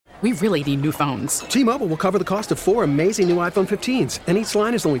We really need new phones. T-Mobile will cover the cost of 4 amazing new iPhone 15s, and each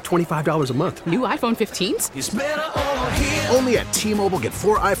line is only $25 a month. New iPhone 15s? It's better over here. Only at T-Mobile, get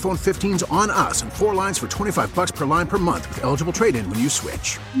 4 iPhone 15s on us and 4 lines for $25 per line per month with eligible trade-in when you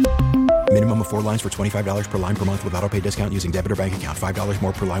switch. Minimum of 4 lines for $25 per line per month with autopay discount using debit or bank account. $5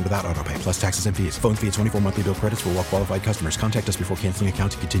 more per line without autopay, plus taxes and fees. Phone fee at 24 monthly bill credits for well-qualified customers. Contact us before canceling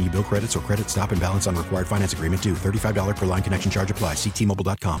account to continue bill credits or credit stop and balance on required finance agreement due. $35 per line connection charge applies. See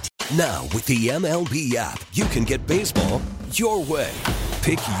T-Mobile.com. Now, with the MLB app, you can get baseball your way.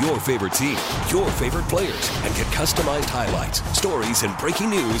 Pick your favorite team, your favorite players, and get customized highlights, stories, and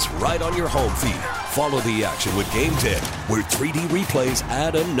breaking news right on your home feed. Follow the action with Game Day, where 3D replays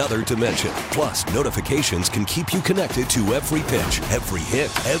add another dimension. Plus, notifications can keep you connected to every pitch, every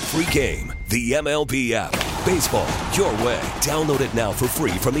hit, every game. The MLB app. Baseball your way. Download it now for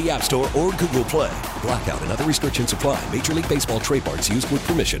free from the App Store or Google Play. Blackout and other restrictions apply. Major League Baseball trademarks used with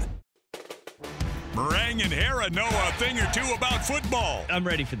permission. Meringue and Hera know a thing or two about football. I'm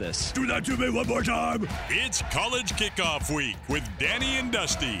ready for this. Do that to me one more time. It's College Kickoff Week with Danny and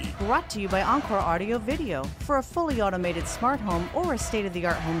Dusty. Brought to you by Encore Audio Video. For a fully automated smart home or a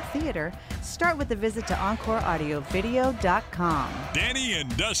state-of-the-art home theater, start with a visit to EncoreAudioVideo.com. Danny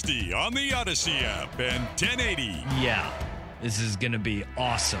and Dusty on the Odyssey app and 1080. Yeah, this is going to be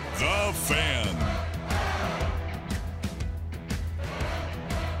awesome. The Fan.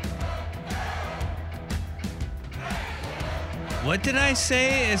 What did I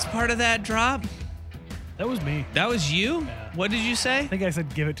say as part of that drop? That was me. That was you? Yeah. What did you say? I think I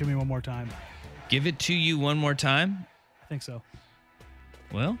said, give it to me one more time. Give it to you one more time? I think so.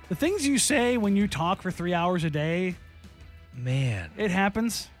 Well, The things you say when you talk for 3 hours a day, man. it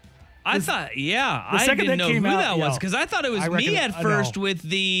happens. I thought, yeah, the I second didn't that know who came out, that was yeah. because I thought it was I me reckon- at I first know. with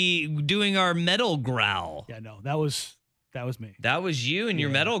the doing our metal growl. Yeah, no, that was me. That was you and your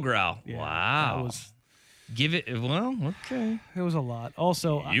Yeah. metal growl. Yeah, Wow. That was, Give it, well, okay. it was a lot.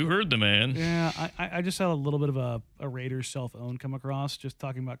 Also, You heard the man. yeah, I just had a little bit of a Raiders self-own come across, just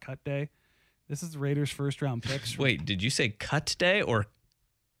talking about cut day. This is the Raiders' first-round picks. Wait, did you say cut day or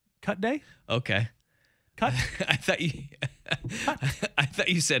Cut day? okay? Cut? I thought you I thought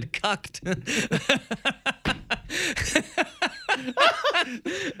you said cucked.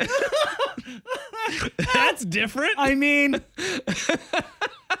 That's different. I mean,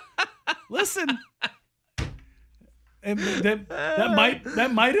 listen. And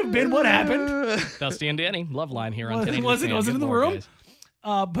that might have been what happened. Dusty and Danny, love line here on Was 1080 it The Fan. in Good the Lord, room?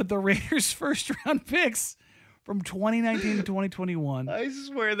 guys. But the Raiders' first-round picks from 2019 to 2021. I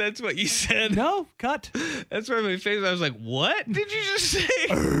swear that's what you said. No, cut. That's where my face. I was like, "What did you just say?"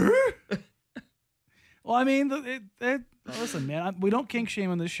 Well, I mean, listen, man, we don't kink shame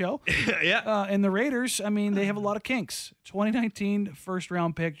on this show. Yeah. And the Raiders, I mean, they have a lot of kinks. 2019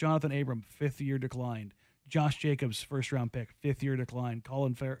 first-round pick, Jonathan Abram, fifth-year declined. Josh Jacobs, first-round pick, fifth-year declined.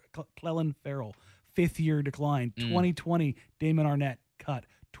 Clelin Ferrell, fifth-year declined. 2020, Damon Arnett, cut.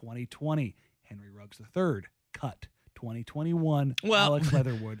 2020, Henry Ruggs III, cut. 2021, Well, Alex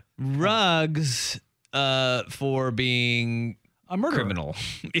Leatherwood. Ruggs for being A murderer. criminal.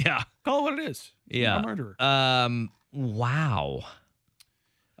 Yeah. Call it what it is. Yeah. A murderer. Wow.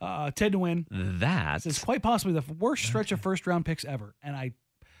 Ted Nguyen. That This is quite possibly the worst stretch of first-round picks ever. And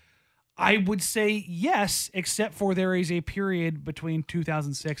I would say yes, except for there is a period between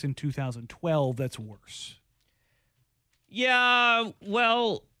 2006 and 2012 that's worse. Yeah,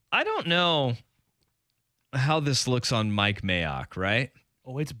 well, I don't know how this looks on Mike Mayock, right?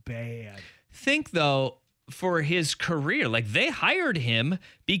 Oh, it's bad. Think, though, for his career, like they hired him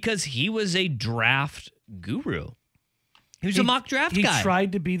because he was a draft guru. He was a mock draft guy. He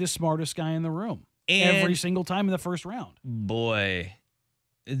tried to be the smartest guy in the room And- every single time in the first round. Boy,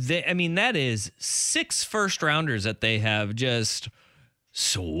 that is 6 first-rounders that they have just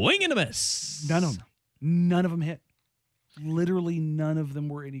swing and a miss. None of them hit. Literally none of them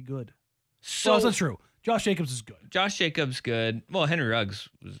were any good. So Well, that's not true. Josh Jacobs is good. Josh Jacobs good. Well, Henry Ruggs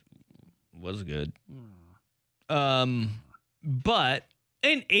was good. But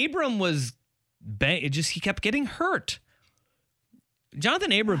and Abram was he kept getting hurt.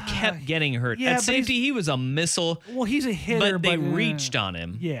 Jonathan Abram kept getting hurt. yeah, At but safety, he was a missile. Well, he's a hitter, But they reached on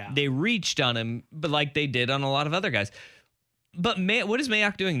him. Yeah. They reached on him, but like they did on a lot of other guys. But what is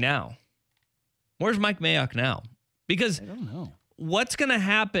Mayock doing now? Where's Mike Mayock now? Because I don't know. what's going to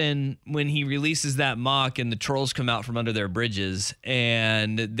happen when he releases that mock and the trolls come out from under their bridges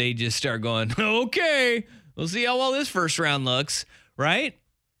and they just start going, okay, we'll see how well this first round looks, right?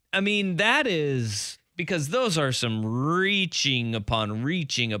 I mean, that is because those are some reaching upon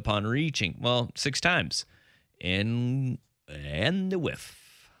reaching. Well, 6 times. And the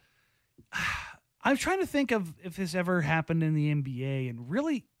whiff. I'm trying to think of if this ever happened in the NBA, and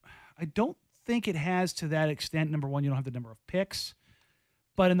really, I don't think it has to that extent. Number one, you don't have the number of picks.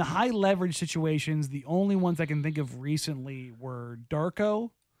 But in the high leverage situations, the only ones I can think of recently were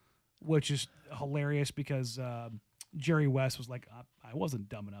Darko, which is hilarious because Jerry West was like, I wasn't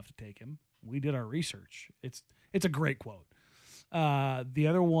dumb enough to take him. We did our research. It's a great quote. The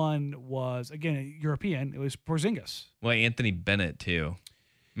other one was, again, European. It was Porzingis. Well, Anthony Bennett, too.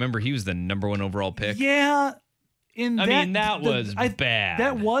 Remember, he was the number 1 overall pick? Yeah. That was bad.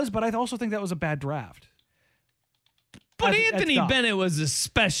 That was, but I also think that was a bad draft. But Anthony Bennett was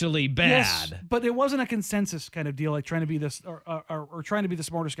especially bad. Yes, but it wasn't a consensus kind of deal, like trying to be this or trying to be the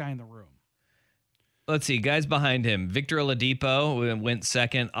smartest guy in the room. Let's see, guys behind him. Victor Oladipo went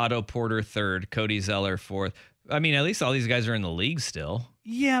second, Otto Porter third, Cody Zeller fourth. I mean, at least all these guys are in the league still.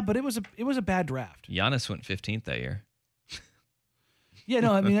 Yeah, but it was a bad draft. Giannis went 15th that year. Yeah,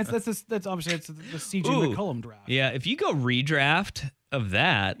 no, I mean that's obviously it's the CJ McCollum draft. Yeah, if you go redraft of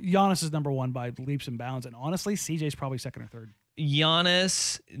that, Giannis is number 1 by leaps and bounds, and honestly, CJ's probably second or third.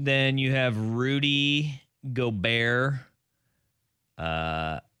 Giannis, then you have Rudy Gobert.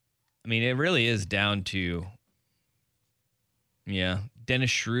 I mean, it really is down to,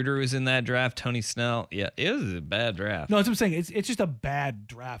 Dennis Schroeder was in that draft. Tony Snell. Yeah, it was a bad draft. No, that's what I'm saying. It's just a bad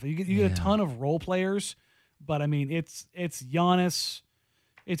draft. You get a ton of role players, but I mean, it's Giannis,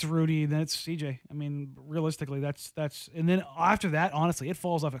 it's Rudy, then it's CJ. I mean, realistically, that's and then after that, honestly, it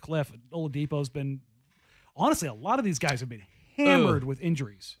falls off a cliff. Oladipo's been, honestly, a lot of these guys have been hammered with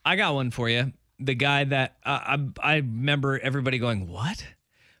injuries. I got one for you. The guy that I remember everybody going, what?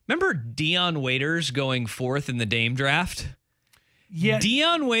 Remember Dion Waiters going 4th in the Dame draft? Yeah.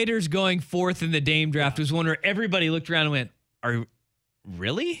 Dion Waiters going 4th in the Dame draft was one where everybody looked around and went, "Are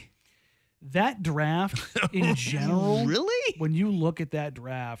really?" That draft in general, really? When you look at that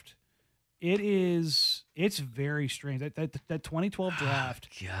draft, it's very strange. That 2012 draft.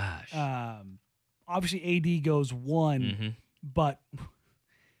 Gosh. Obviously AD goes 1, but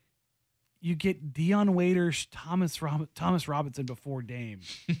you get Dion Waiters, Thomas Robinson before Dame.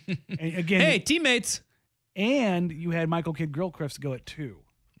 And again, hey, teammates. And you had Michael Kidd-Gilchrist go at 2.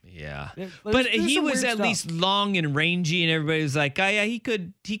 Yeah. But he was at least long and rangy, and everybody was like, oh, yeah, he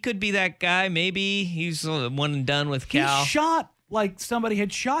could be that guy. Maybe he's one and done with Cal. He shot like somebody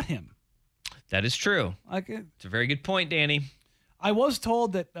had shot him. That is true. It's a very good point, Danny. I was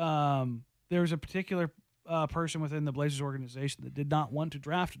told that there was a particular person within the Blazers organization that did not want to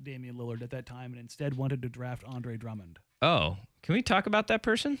draft Damian Lillard at that time and instead wanted to draft Andre Drummond. Oh, can we talk about that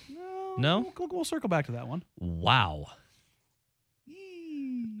person? No? We'll circle back to that one. Wow.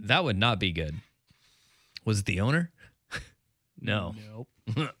 That would not be good. Was it the owner? No. Nope.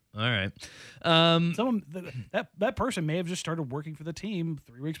 All right. That person may have just started working for the team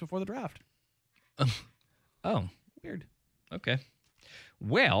 3 weeks before the draft. Oh. Weird. Okay.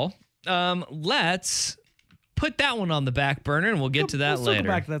 Well, let's put that one on the back burner, and we'll get to that later.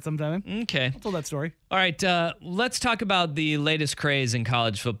 Circle back to that sometime. Okay. I'll tell that story. All right. Let's talk about the latest craze in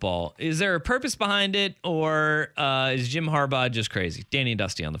college football. Is there a purpose behind it, or is Jim Harbaugh just crazy? Danny and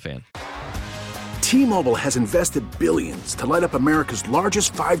Dusty on the Fan. T-Mobile has invested billions to light up America's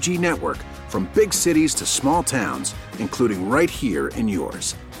largest 5G network, from big cities to small towns, including right here in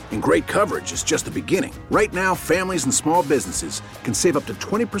yours. And great coverage is just the beginning. Right now, families and small businesses can save up to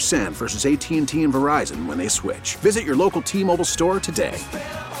 20% versus AT&T and Verizon when they switch. Visit your local T-Mobile store today.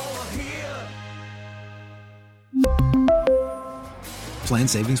 Plan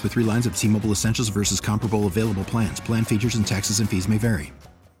savings with 3 lines of T-Mobile Essentials versus comparable available plans. Plan features and taxes and fees may vary.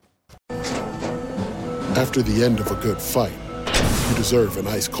 After the end of a good fight, you deserve an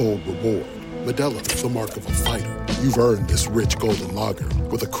ice-cold reward. Modelo is the mark of a fighter. You've earned this rich golden lager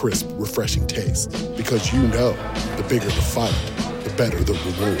with a crisp, refreshing taste. Because you know, the bigger the fight, the better the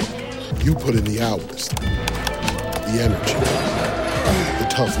reward. You put in the hours, the energy, the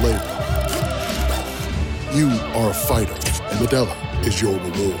tough labor. You are a fighter, and Modelo is your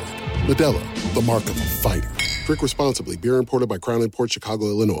reward. Modelo, the mark of a fighter. Drink responsibly. Beer imported by Crown Imports, Chicago,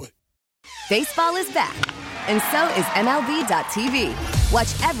 Illinois. Baseball is back, and so is MLB.tv. Watch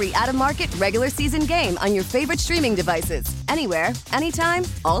every out-of-market regular season game on your favorite streaming devices, anywhere, anytime,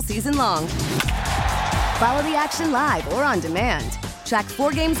 all season long. Follow the action live or on demand. Track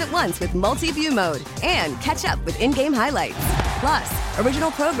 4 games at once with multi-view mode and catch up with in-game highlights. Plus,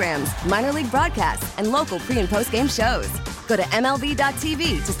 original programs, minor league broadcasts, and local pre- and post-game shows. Go to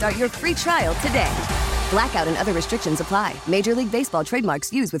MLB.tv to start your free trial today. Blackout and other restrictions apply. Major League Baseball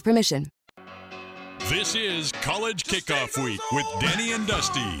trademarks used with permission. This is College Kickoff Week with Danny and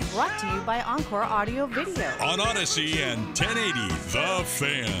Dusty. Brought to you by Encore Audio Video. On Odyssey and 1080 The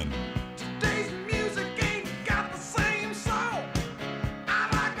Fan.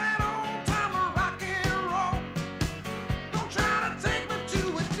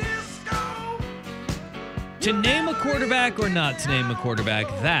 To name a quarterback or not to name a quarterback,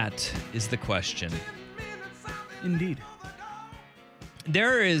 that is the question. Indeed.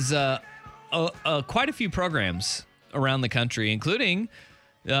 There is quite a few programs around the country, including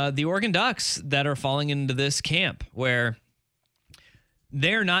the Oregon Ducks, that are falling into this camp where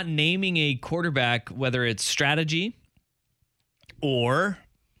they're not naming a quarterback, whether it's strategy or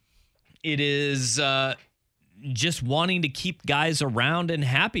it is just wanting to keep guys around and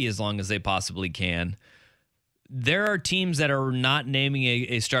happy as long as they possibly can. There are teams that are not naming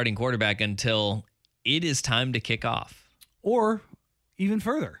a starting quarterback until it is time to kick off. Or even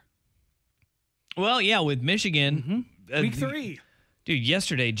further. Well, yeah, with Michigan. Week 3. Dude,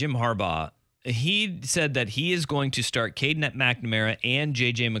 yesterday, Jim Harbaugh, he said that he is going to start Cade McNamara and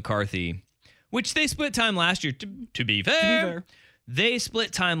J.J. McCarthy, which they split time last year, to be fair. They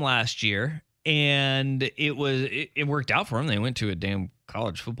split time last year, and it worked out for them. They went to a damn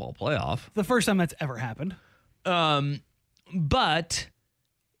college football playoff. The first time that's ever happened. But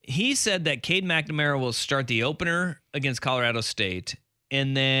he said that Cade McNamara will start the opener against Colorado State,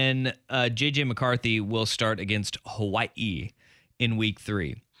 and then J.J. McCarthy will start against Hawaii in week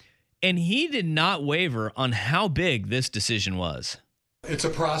 3. And he did not waver on how big this decision was. It's a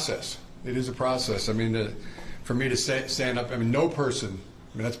process. It is a process. I mean, for me to stand up, I mean, no person,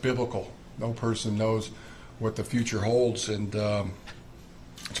 I mean, that's biblical. No person knows what the future holds. And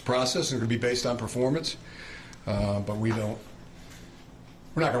it's a process, and it's going to be based on performance. But we're not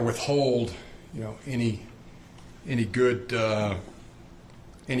going to withhold, any good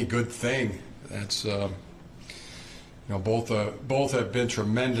thing. That's both have been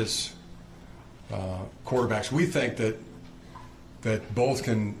tremendous quarterbacks. We think that both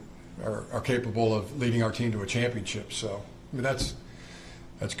are capable of leading our team to a championship. So I mean, that's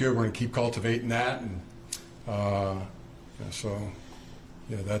good. We're going to keep cultivating that, and some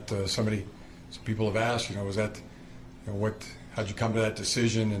people have asked, was that, how'd you come to that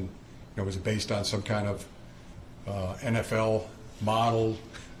decision, and was it based on some kind of NFL model?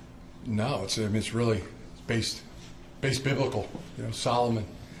 No, it's really based biblical. Solomon,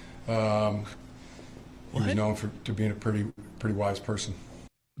 he was known to being a pretty wise person.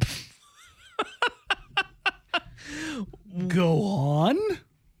 Go on.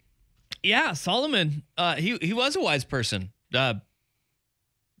 Yeah, Solomon. He was a wise person.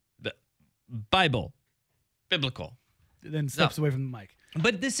 Biblical. Then steps away from the mic.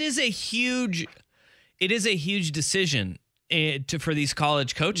 But this is a huge decision for these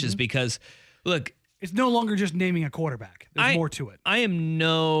college coaches because, look, it's no longer just naming a quarterback. There's more to it. I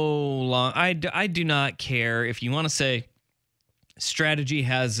do not care if you want to say strategy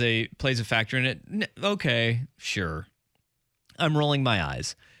plays a factor in it. Okay, sure. I'm rolling my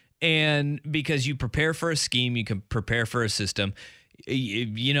eyes. And because you prepare for a scheme, you can prepare for a system.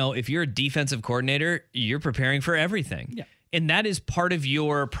 If you're a defensive coordinator, you're preparing for everything. Yeah. And that is part of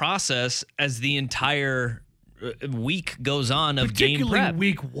your process as the entire week goes on of game prep.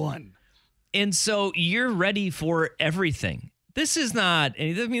 Week 1. And so you're ready for everything. This is not,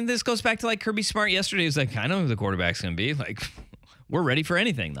 this goes back to like Kirby Smart yesterday. He was like, I know who the quarterback's going to be. Like, we're ready for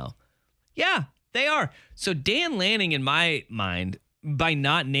anything though. Yeah, they are. So Dan Lanning, in my mind, by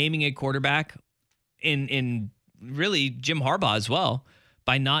not naming a quarterback, in really Jim Harbaugh as well,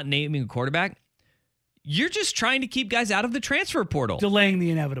 by not naming a quarterback, you're just trying to keep guys out of the transfer portal. Delaying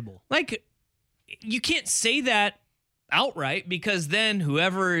the inevitable. Like, you can't say that outright because then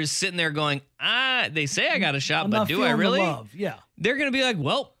whoever is sitting there going, they say I got a shot, but do I really? Yeah. They're going to be like,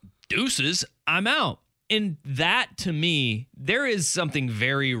 well, deuces, I'm out. And that, to me, there is something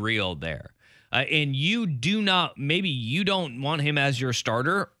very real there. And you don't want him as your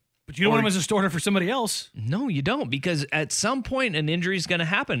starter. But you don't want him as a starter for somebody else. No, you don't, because at some point an injury is going to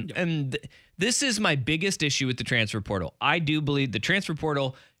happen. Yeah. And this is my biggest issue with the transfer portal. I do believe the transfer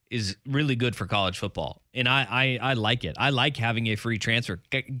portal is really good for college football. And I like it. I like having a free transfer.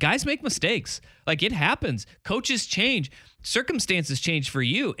 Guys make mistakes. Like, it happens. Coaches change. Circumstances change for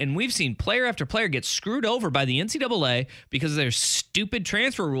you. And we've seen player after player get screwed over by the NCAA because of their stupid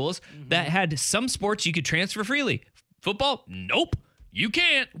transfer rules that had some sports you could transfer freely. Football, nope. You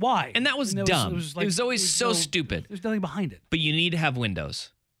can't. Why? And that was dumb. It was always so stupid. There's nothing behind it. But you need to have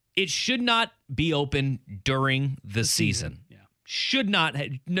windows. It should not be open during the season. Yeah. Should not.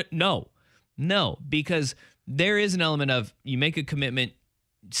 No, because there is an element of you make a commitment,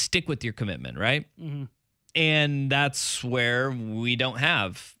 stick with your commitment, right? Mm-hmm. And that's where we don't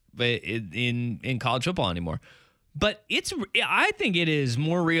have in college football anymore. But I think it is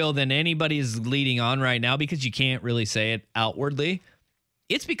more real than anybody is leading on right now because you can't really say it outwardly.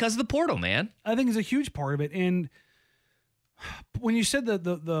 It's because of the portal, man. I think it's a huge part of it. And When you said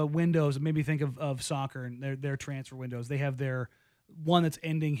the windows, it made me think of soccer and their transfer windows. They have their one that's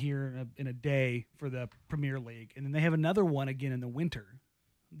ending here in a day for the Premier League, and then they have another one again in the winter.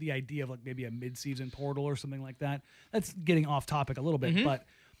 The idea of like maybe a mid-season portal or something like that. That's getting off topic a little bit, but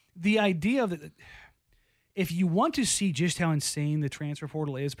the idea of that, if you want to see just how insane the transfer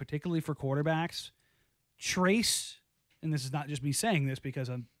portal is, particularly for quarterbacks, trace, and this is not just me saying this because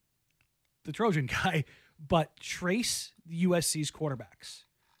I'm the Trojan guy, but trace USC's quarterbacks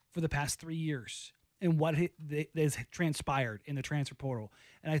for the past 3 years and what has transpired in the transfer portal.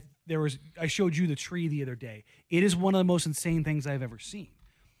 And I showed you the tree the other day. It is one of the most insane things I've ever seen.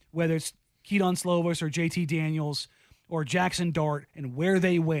 Whether it's Keaton Slovis or JT Daniels or Jackson Dart and where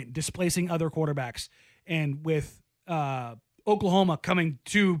they went, displacing other quarterbacks. And with Oklahoma coming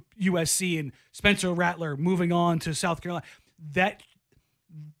to USC and Spencer Rattler moving on to South Carolina, that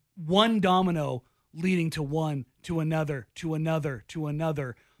one domino leading to one, to another, to another, to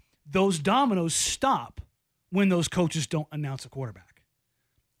another. Those dominoes stop when those coaches don't announce a quarterback.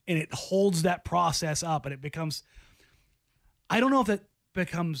 And it holds that process up, and it becomes, I don't know if that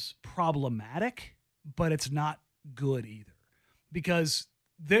becomes problematic, but it's not good either. Because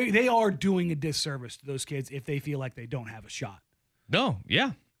they are doing a disservice to those kids if they feel like they don't have a shot. No,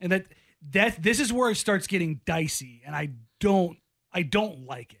 yeah. And that this is where it starts getting dicey, and I don't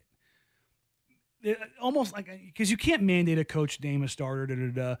like it. Almost like, because you can't mandate a coach name a starter,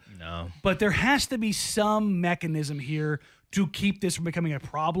 No. But there has to be some mechanism here to keep this from becoming a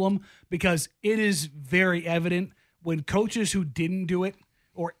problem, because it is very evident when coaches who didn't do it,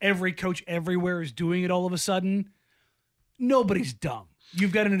 or every coach everywhere is doing it all of a sudden, nobody's dumb.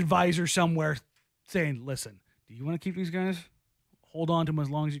 You've got an advisor somewhere saying, listen, do you want to keep these guys? Hold on to them as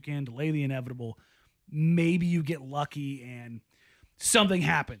long as you can, delay the inevitable. Maybe you get lucky and something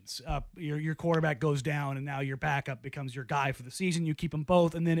happens. Your quarterback goes down, and now your backup becomes your guy for the season. You keep them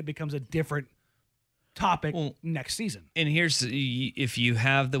both, and then it becomes a different topic next season. And here's, if you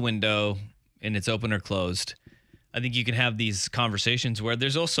have the window and it's open or closed, I think you can have these conversations where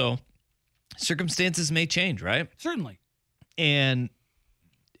there's also circumstances may change, right? Certainly. And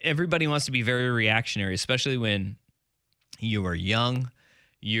everybody wants to be very reactionary, especially when you are young,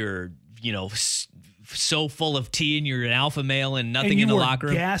 you're, so full of tea and you're an alpha male and nothing in the locker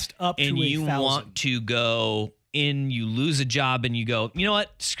room. Gassed up and to you 1,000. want to go in, you lose a job and you go, you know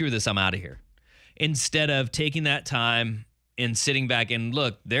what? Screw this, I'm out of here. Instead of taking that time and sitting back and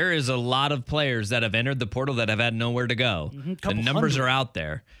look, there is a lot of players that have entered the portal that have had nowhere to go. The numbers are out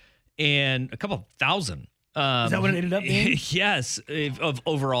there, and a couple thousand. Is that what it ended up being? Yes, of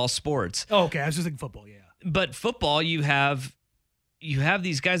overall sports. Oh, okay. I was just thinking football, yeah. But football, you have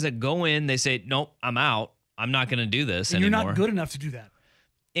these guys that go in, they say, nope, I'm out. I'm not going to do this and anymore. You're not good enough to do that.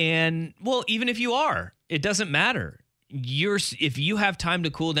 And, well, even if you are, it doesn't matter. If you have time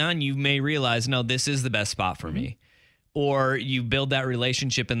to cool down, you may realize, no, this is the best spot for me. Or you build that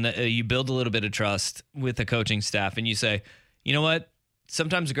relationship and you build a little bit of trust with the coaching staff, and you say, you know what?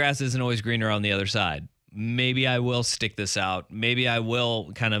 Sometimes the grass isn't always greener on the other side. Maybe I will stick this out. Maybe I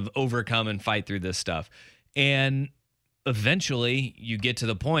will kind of overcome and fight through this stuff. And eventually you get to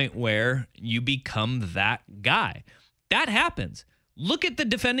the point where you become that guy. That happens. Look at the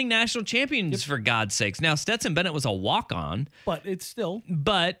defending national champions, for God's sakes. Now, Stetson Bennett was a walk-on. But it's still.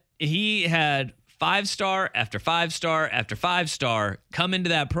 But he had 5-star after 5-star after 5-star come into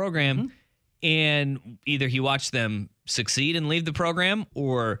that program, and either he watched them succeed and leave the program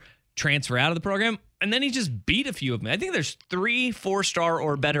or transfer out of the program, and then he just beat a few of them. I think there's 3 4-star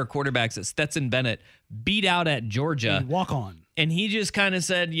or better quarterbacks that Stetson Bennett beat out at Georgia. Walk on. And he just kind of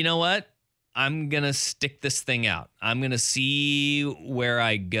said, you know what? I'm going to stick this thing out. I'm going to see where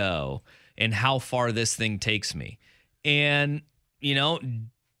I go and how far this thing takes me. And,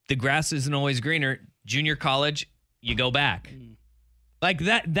 the grass isn't always greener. Junior college, you go back. Like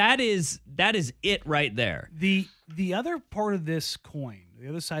that is it right there. The other part of this coin, the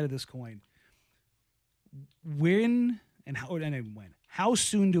other side of this coin, how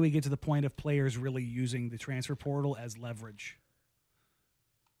soon do we get to the point of players really using the transfer portal as leverage?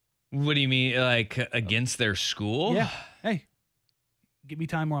 What do you mean, like against their school? Yeah. Hey, give me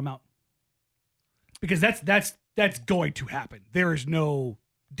time or I'm out. Because that's going to happen. There is no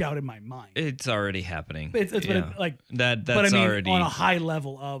doubt in my mind. It's already happening. That's that's but I mean, already on a high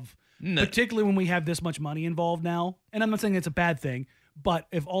level of, particularly when we have this much money involved now. And I'm not saying it's a bad thing, but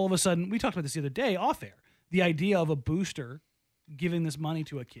if all of a sudden, we talked about this the other day off air, the idea of a booster giving this money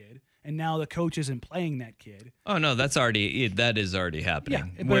to a kid, and now the coach isn't playing that kid. Oh no, that is already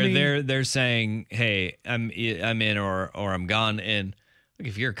happening. Yeah, where they're saying, "Hey, I'm in or I'm gone." And look,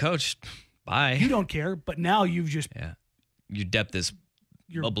 if you're a coach, bye. You don't care, but now you've just your depth is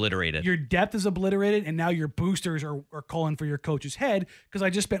obliterated. Your depth is obliterated, and now your boosters are calling for your coach's head because I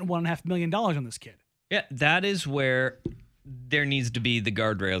just spent $1.5 million on this kid. Yeah, that is where there needs to be the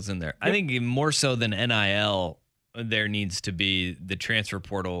guardrails in there. Yep. I think more so than NIL, there needs to be the transfer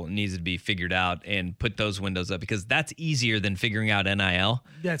portal needs to be figured out and put those windows up because that's easier than figuring out NIL.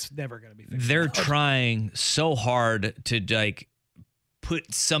 That's never going to be figured They're out. trying so hard to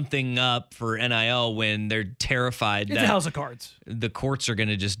put something up for NIL when they're terrified it's that a house of cards. The courts are going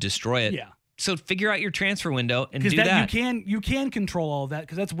to just destroy it. Yeah. So figure out your transfer window and do that. You can control all of that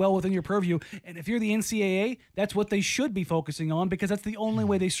because that's well within your purview. And if you're the NCAA, that's what they should be focusing on because that's the only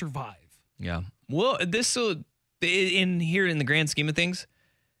way they survive. Yeah. Well, in the grand scheme of things,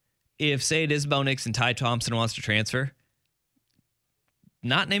 if say it is Bo Nix and Ty Thompson wants to transfer,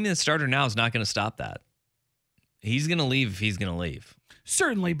 not naming the starter now is not going to stop that. He's going to leave if he's going to leave.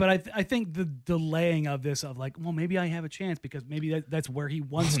 Certainly, but I think the delaying of this of maybe I have a chance because maybe that's where he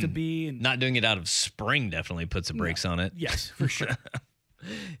wants to be. And not doing it out of spring definitely puts the brakes on it. Yes, for sure.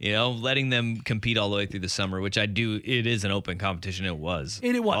 Letting them compete all the way through the summer, which it is an open competition. It was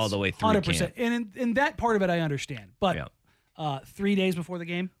all the way through 100%. camp. And in that part of it, I understand. But 3 days before the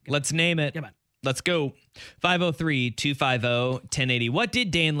game, let's name it. Come on. Let's go. 503-250-1080. What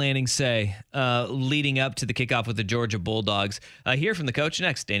did Dan Lanning say leading up to the kickoff with the Georgia Bulldogs? Hear from the coach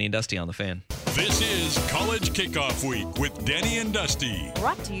next. Danny and Dusty on The Fan. This is College Kickoff Week with Danny and Dusty.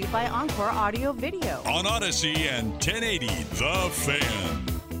 Brought to you by Encore Audio Video. On Odyssey and 1080 The Fan.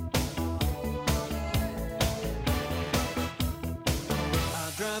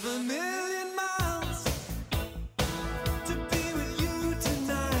 I drive a million miles to be with you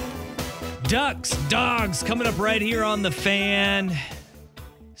tonight. Ducks, Dogs coming up right here on The Fan.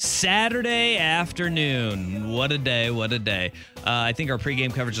 Saturday afternoon. What a day, what a day. I think our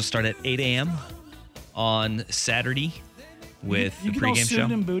pregame coverage will start at 8 a.m. on Saturday with you the get all pregame show.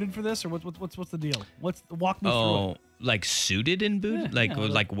 suited and booted for this, or what's the deal? Walk me through it. Like suited and booted?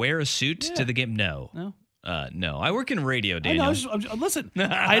 Like wear a suit to the game? No. No. I work in radio, Daniel. I know. Listen,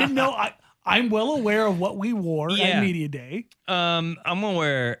 I didn't know. I'm well aware of what we wore at Media Day. I'm gonna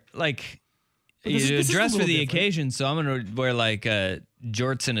wear you dress for the occasion, so I'm gonna wear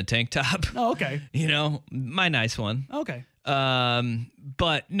jorts and a tank top. Oh, okay. My nice one. Okay.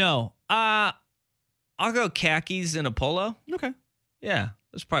 But no, I'll go khakis and a polo. Okay. Yeah,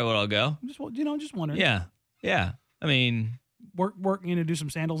 that's probably what I'll go. Just wondering. Yeah. I mean, do some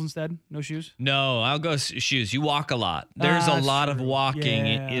sandals instead. No shoes. No, I'll go shoes. You walk a lot. There's a lot of walking,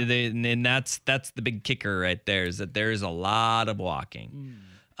 and that's the big kicker right there. Is that there is a lot of walking.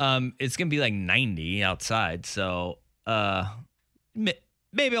 It's gonna be 90 outside, so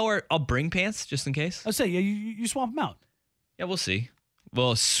maybe I'll bring pants just in case. I'll say you swamp them out. Yeah, we'll see.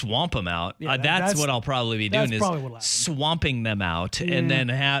 We'll swamp them out. Yeah, that's what I'll probably be doing is swamping them out, and then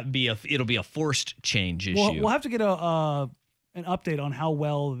it'll be a forced change issue. We'll have to get an update on how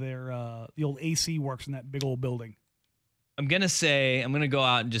well the old AC works in that big old building. I'm gonna go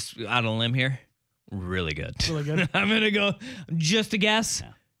out and just out on a limb here. Really good. Really good. I'm gonna go just a guess.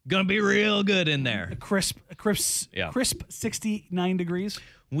 Yeah. Gonna be real good in there. A crisp 69 degrees.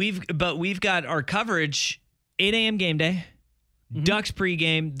 We've got our coverage 8 a.m. game day. Mm-hmm. Ducks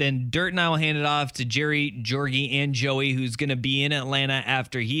pregame, then Dirt and I will hand it off to Jerry, Jorgie, and Joey, who's going to be in Atlanta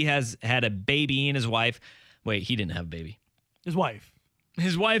after he has had a baby and his wife. Wait, he didn't have a baby. His wife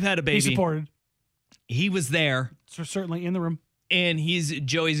had a baby. He supported. He was there. So certainly in the room. And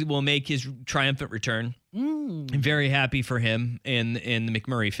Joey will make his triumphant return. I'm very happy for him and the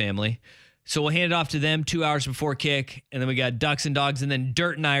McMurray family. So we'll hand it off to them 2 hours before kick, and then we got Ducks and Dogs, and then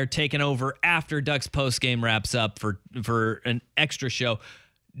Dirt and I are taking over after Ducks postgame wraps up for an extra show.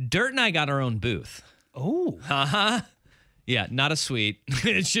 Dirt and I got our own booth. Oh. Yeah, not a suite.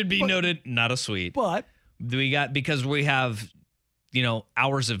 It should be noted, not a suite. But because we have,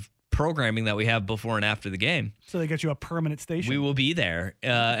 hours of programming that we have before and after the game. So they get you a permanent station. We will be there,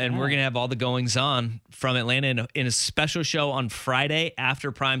 and we're going to have all the goings on from Atlanta in a special show on Friday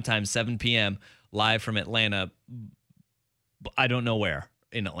after primetime, 7 p.m., live from Atlanta. I don't know where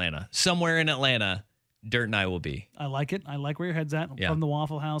in Atlanta. Somewhere in Atlanta, Dirt and I will be. I like it. I like where your head's at. Yeah. From the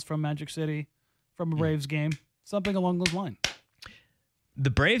Waffle House, from Magic City, from a Braves game. Something along those lines.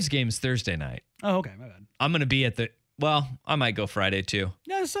 The Braves game is Thursday night. Oh, okay. My bad. I'm going to be I might go Friday too.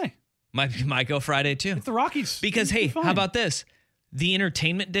 Yeah, I say. Might go Friday too. It's the Rockies. Because, hey, how about this? The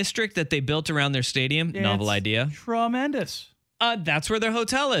entertainment district that they built around their stadium, novel idea. Tremendous. That's where their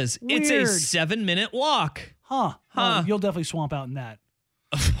hotel is. Weird. It's a 7-minute walk. Huh. Oh, you'll definitely swamp out in that.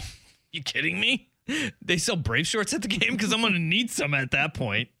 You kidding me? They sell Brave shorts at the game? Because I'm going to need some at that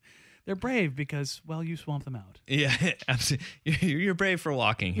point. They're brave because, well, you swamp them out. Yeah, absolutely. You're brave for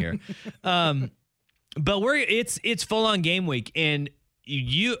walking here. But it's full on game week, and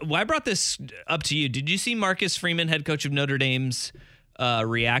I brought this up to you. Did you see Marcus Freeman, head coach of Notre Dame's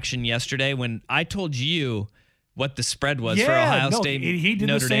reaction yesterday when I told you what the spread was for Ohio State? He did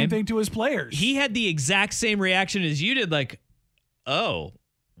Notre the same Dame? thing to his players. He had the exact same reaction as you did. Like, oh,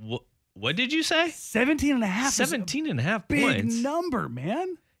 what did you say? 17 and a half. 17 and a half big points. number,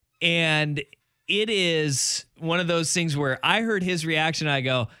 man. And it is one of those things where I heard his reaction. I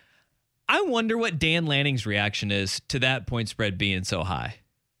go, I wonder what Dan Lanning's reaction is to that point spread being so high.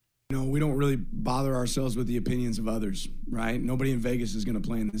 We don't really bother ourselves with the opinions of others, right? Nobody in Vegas is going to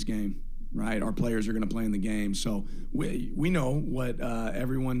play in this game, right? Our players are going to play in the game. So we know what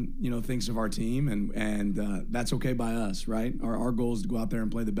everyone, thinks of our team, and that's okay by us, right? Our goal is to go out there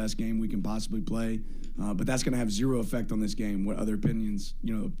and play the best game we can possibly play. But that's going to have zero effect on this game. What other opinions,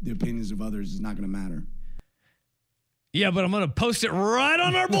 the opinions of others is not going to matter. Yeah, but I'm going to post it right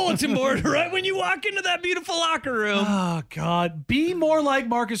on our bulletin board right when you walk into that beautiful locker room. Oh, God. Be more like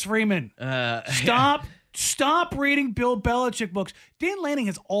Marcus Freeman. Stop reading Bill Belichick books. Dan Lanning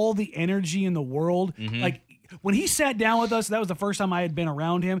has all the energy in the world. Mm-hmm. Like, when he sat down with us, that was the first time I had been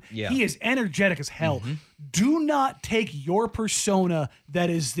around him. Yeah. He is energetic as hell. Mm-hmm. Do not take your persona that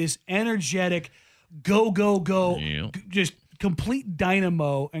is this energetic, go, just complete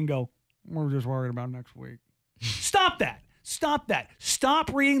dynamo and go, we're just worried about next week. Stop that.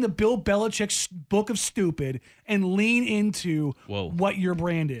 Stop reading the Bill Belichick book of stupid and lean into what your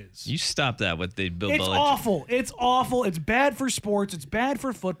brand is. You stop that with the Bill Belichick. It's awful. It's bad for sports. It's bad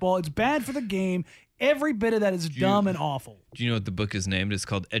for football. It's bad for the game. Every bit of that is dumb and awful. Do you know what the book is named? It's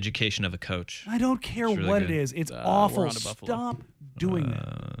called Education of a Coach. I don't care It's really what good. it is. It's awful. Stop doing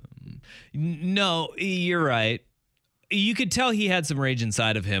that. No, you're right. You could tell he had some rage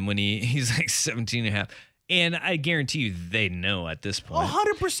inside of him when he's like 17 and a half. And I guarantee you they know at this point.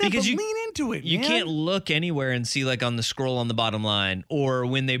 100%, but lean into it, You man. can't look anywhere and see like on the scroll on the bottom line or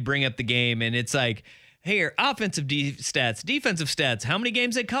when they bring up the game and it's like, here, offensive stats, defensive stats, how many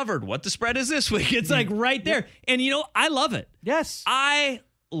games they covered, what the spread is this week. It's like right there. And I love it. Yes. I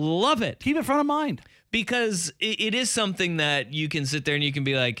love it. Keep it front of mind. Because it is something that you can sit there and you can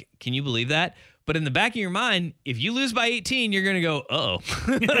be like, can you believe that? But in the back of your mind, if you lose by 18, you're going to go,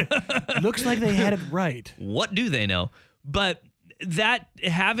 uh-oh. Looks like they had it right. What do they know? But that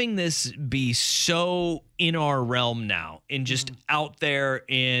having this be so in our realm now and just out there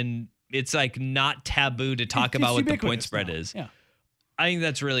and it's like not taboo to talk about what the point spread is. Yeah. I think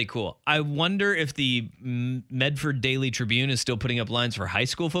that's really cool. I wonder if the Medford Daily Tribune is still putting up lines for high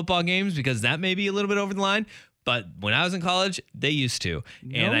school football games because that may be a little bit over the line. But when I was in college, they used to.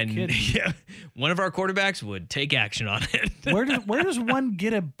 Kidding. One of our quarterbacks would take action on it. Where does one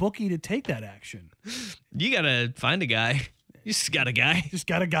get a bookie to take that action? You got to find a guy. You just got a guy. Just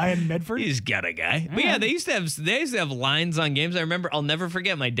got a guy in Medford? You just got a guy. But yeah, they used to have lines on games. I remember, I'll never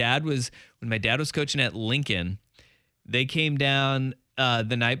forget, when my dad was coaching at Lincoln, they came down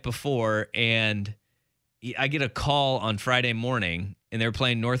the night before and I get a call on Friday morning and they're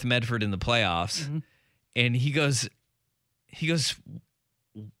playing North Medford in the playoffs. Mm-hmm. And he goes,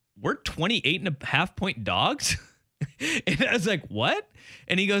 we're 28.5 point dogs. And I was like, what?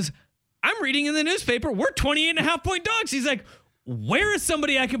 And he goes, I'm reading in the newspaper, we're 28.5 point dogs. He's like, where is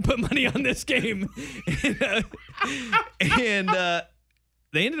somebody I can put money on this game? and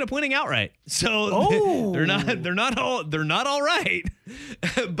they ended up winning outright. So they're not all right.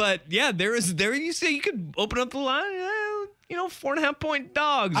 But yeah, there you say you could open up the line. 4.5 point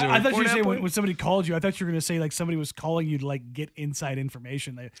dogs. I thought you were saying when somebody called you, I thought you were going to say like somebody was calling you to like get inside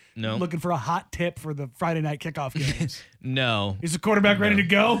information. No. Looking for a hot tip for the Friday night kickoff games. No. Is the quarterback ready to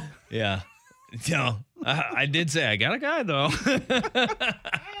go? Yeah. No. I did say I got a guy though.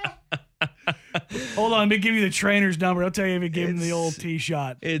 Hold on, let me give you the trainer's number. I'll tell you if he gave him the old tee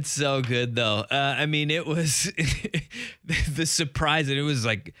shot. It's so good though. It was the surprise, and it was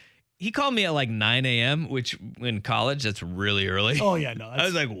like he called me at like 9 a.m., which in college, that's really early. Oh, yeah, no. I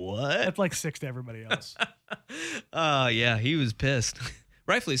was like, what? That's like 6 to everybody else. Yeah, he was pissed.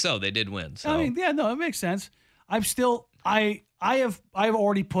 Rightfully so. They did win. So. It makes sense. I have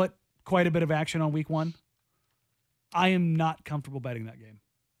already put quite a bit of action on week 1. I am not comfortable betting that game.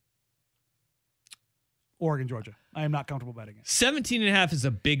 Oregon, Georgia. I am not comfortable betting it. 17.5 is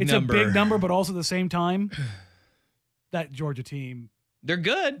a big number. It's a big number, but also at the same time, that Georgia team, they're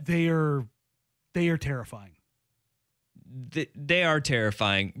good. They are terrifying. They are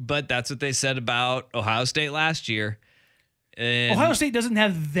terrifying, but that's what they said about Ohio State last year. And Ohio State doesn't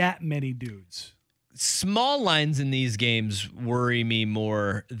have that many dudes. small lines in these games worry me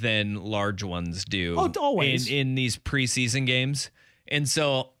more than large ones do. Oh, always. In these preseason games. And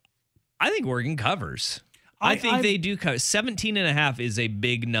so I think Oregon covers. I think they do cover. 17.5 is a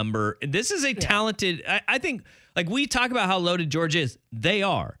big number. This is a talented, I think, like we talk about how loaded Georgia is. They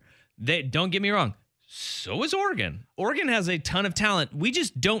are. Don't get me wrong. So is Oregon. Oregon has a ton of talent. We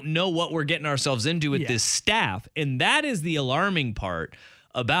just don't know what we're getting ourselves into with this staff. And that is the alarming part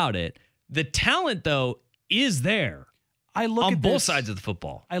about it. The talent, though, is there. I look on at both this, sides of the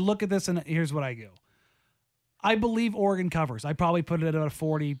football. I look at this, and here's what I go. I believe Oregon covers. I probably put it at about a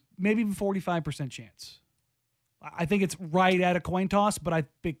 40, maybe even 45% chance. I think it's right at a coin toss, but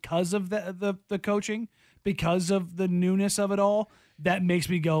because of the coaching, because of the newness of it all, that makes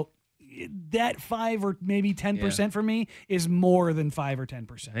me go, that 5 or maybe 10% for me is more than 5 or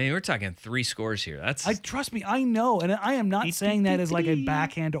 10%. I mean, we're talking 3 scores here. Trust me, I know, and I am not saying that as like a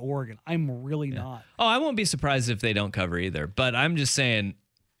backhand to Oregon. I'm really not. Oh, I won't be surprised if they don't cover either, but I'm just saying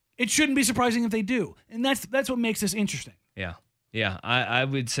it shouldn't be surprising if they do, and that's what makes this interesting. Yeah. I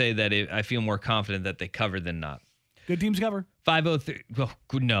would say that I feel more confident that they cover than not. Good teams cover. 503. Well,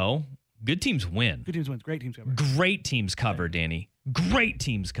 no. Good teams win. Good teams win. Great teams cover. Great teams cover, Danny. Great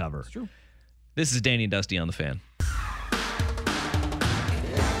teams cover. It's true. This is Danny and Dusty on the Fan.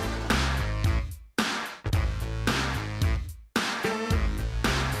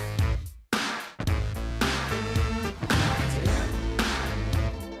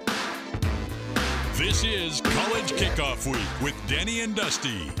 This is College Kickoff Week with Danny and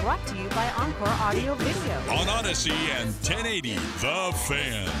Dusty Brought to you by Encore Audio Video. on Odyssey and 1080 The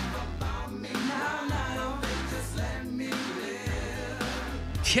Fan.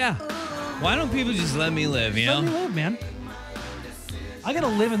 Yeah. Why don't people just let me live, you know? Let me live, man. I got to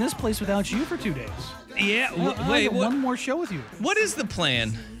live in this place without you for 2 days. Yeah. I got one more show with you. What is the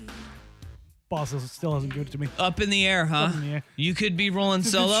plan? Boss still hasn't given it to me. Up in the air, huh? Up in the air. You could be rolling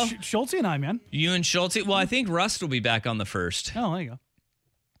solo? Schulte and I, man. You and Schulte? Well, I think Rust will be back on the 1st. Oh, there you go.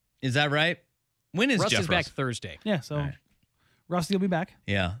 Is that right? When is Rust Jeff is back Rust? Thursday. Yeah, so Rusty will be back.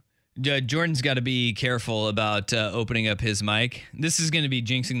 Yeah. Jordan's got to be careful about opening up his mic. This is going to be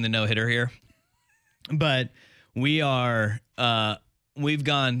jinxing the no-hitter here. But we've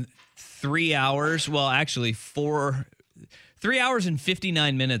gone 3 hours. Well, actually 3 hours and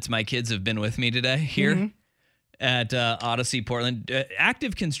 59 minutes my kids have been with me today here at Odyssey, Portland.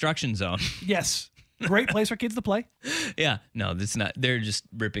 Active construction zone. Yes. Great place for kids to play. Yeah. No, that's not. They're just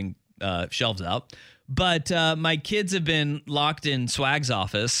ripping shelves out. But my kids have been locked in Swag's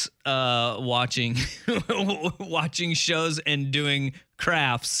office watching shows and doing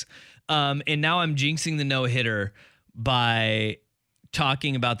crafts. And now I'm jinxing the no-hitter by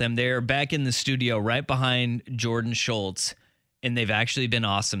talking about them. They're back in the studio right behind Jordan Schultz, and they've actually been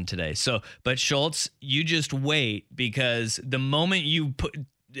awesome today. So, but Schultz, you just wait, because the moment you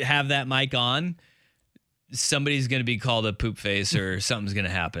have that mic on, somebody's going to be called a poop face or something's going to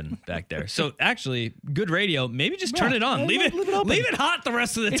happen back there. So actually, good radio. Maybe just turn it on. Leave it hot the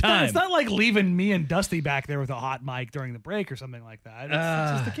rest of the time. It's not like leaving me and Dusty back there with a hot mic during the break or something like that.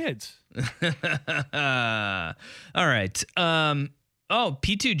 It's just the kids. All right.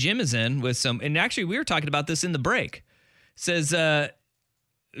 P2 Jim is in with some, and actually we were talking about this in the break. Says,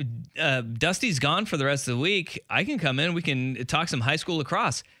 Dusty's gone for the rest of the week. I can come in. We can talk some high school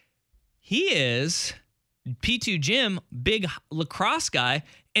lacrosse. He is P2 Jim, big lacrosse guy,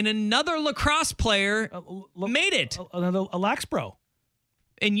 and another lacrosse player made it. Another Lax Pro.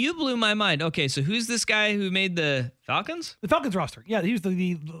 And you blew my mind. Okay, so who's this guy who made the Falcons? The Falcons roster. Yeah, he was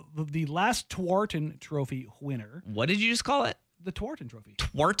the last Twarton Trophy winner. What did you just call it? The Twarton Trophy.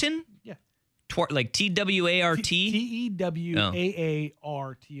 Twarton? Yeah. Like TWART? TEWAARTON.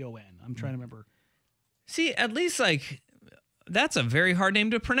 I'm trying to remember. See, at least like that's a very hard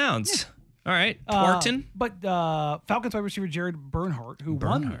name to pronounce. Yeah. All right, Twarton. But Falcons wide receiver Jared Bernhardt, who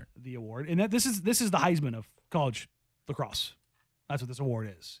won the award, and this is the Heisman of college lacrosse. That's what this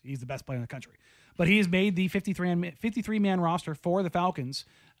award is. He's the best player in the country. But he has made the 53-man roster for the Falcons.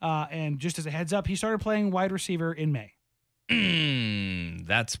 And just as a heads up, he started playing wide receiver in May.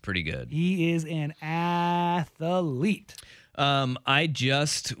 That's pretty good. He is an athlete. I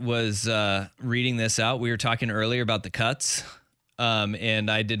just was reading this out. We were talking earlier about the cuts. And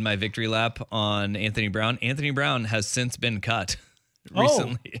I did my victory lap on Anthony Brown. Anthony Brown has since been cut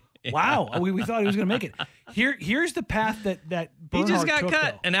recently. Yeah. Wow. We thought he was going to make it. Here's the path that Bernhardt he just got took,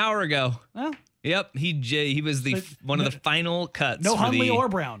 cut an hour ago. Well, yep. He was one of the final cuts. No Hundley or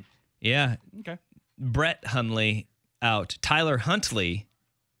Brown. Yeah. Okay. Brett Hundley out. Tyler Huntley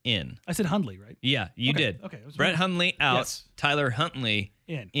in. I said Hundley, right? Yeah, you Okay, did. okay, it was Brett me. Hundley out. Yes. Tyler Huntley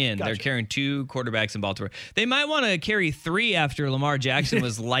In. They're Gotcha. carrying 2 quarterbacks in Baltimore. They might want to carry 3 after Lamar Jackson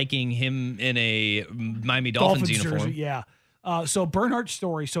was liking him in a Miami Dolphins uniform. jersey, yeah. So Bernhard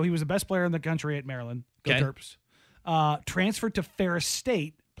Story. So he was the best player in the country at Maryland. Go Okay. Terps. Transferred to Ferris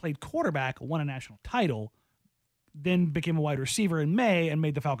State, played quarterback, won a national title, then became a wide receiver in May and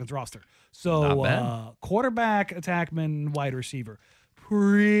made the Falcons roster. So Not bad. quarterback, attackman, wide receiver.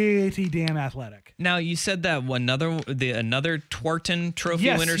 Pretty damn athletic. Now you said that another Twarton Trophy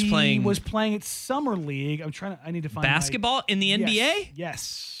Yes, winners he playing was playing at Summer League. I need to find basketball in the Yes, NBA.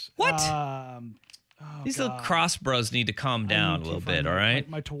 Yes. What? These God. little cross bros need to calm down a little bit. All right.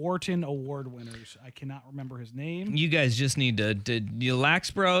 My Twarton Award winners. I cannot remember his name. You guys just need to relax,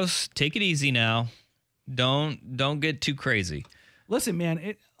 bros. Take it easy now. Don't get too crazy. Listen,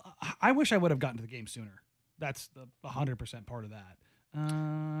 man. I wish I would have gotten to the game sooner. That's the 100% part of that.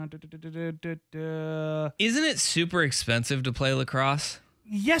 Isn't it super expensive to play lacrosse?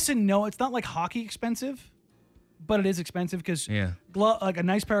 Yes and no. It's not like hockey expensive, but it is expensive because like a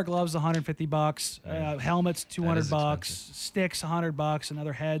nice pair of gloves, $150. Helmets, $200. Sticks, $100.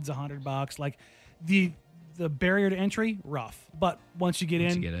 Another head's $100. Like the barrier to entry, rough. But once you get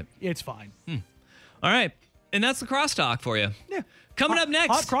in, it's fine. All right. And that's the crosstalk for you. Yeah. Coming up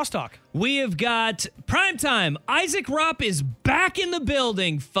next. Hot crosstalk. We have got primetime. Isaac Rupp is back in the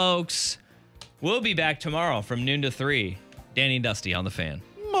building, folks. We'll be back tomorrow from noon to 3. Danny and Dusty on The Fan.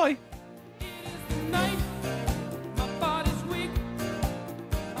 Bye.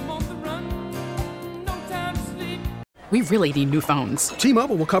 We really need new phones.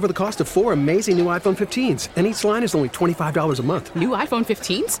 T-Mobile will cover the cost of 4 amazing new iPhone 15s, and each line is only $25 a month. New iPhone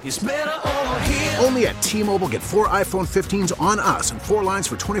 15s? It's better over here. Only at T-Mobile, get 4 iPhone 15s on us and 4 lines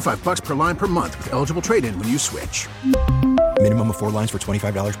for $25 per line per month with eligible trade-in when you switch. Minimum of 4 lines for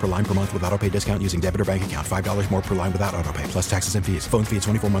 $25 per line per month with autopay discount using debit or bank account. $5 more per line without autopay, plus taxes and fees. Phone fee at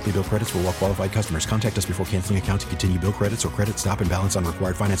 24 monthly bill credits for well-qualified customers. Contact us before canceling account to continue bill credits or credit stop and balance on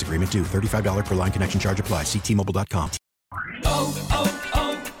required finance agreement due. $35 per line connection charge applies. See T-Mobile.com.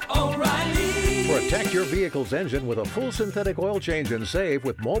 O'Reilly. Protect your vehicle's engine with a full synthetic oil change and save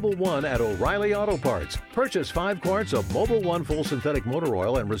with Mobile One at O'Reilly Auto Parts. Purchase 5 quarts of Mobile One full synthetic motor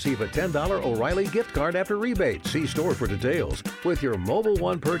oil and receive a $10 O'Reilly gift card after rebate. See store for details. With your Mobile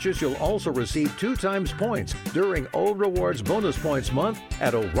One purchase, you'll also receive 2 times points during O Rewards Bonus Points Month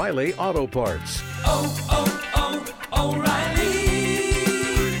at O'Reilly Auto Parts. O'Reilly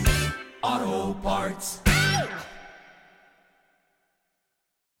Auto Parts.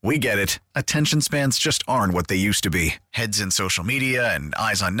 We get it. Attention spans just aren't what they used to be. Heads in social media and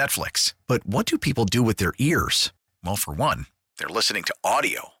eyes on Netflix. But what do people do with their ears? Well, for one, they're listening to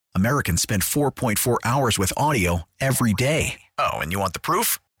audio. Americans spend 4.4 hours with audio every day. Oh, and you want the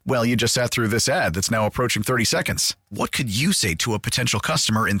proof? Well, you just sat through this ad that's now approaching 30 seconds. What could you say to a potential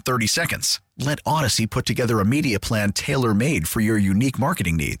customer in 30 seconds? Let Odyssey put together a media plan tailor-made for your unique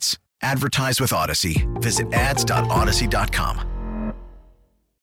marketing needs. Advertise with Odyssey. Visit ads.odyssey.com.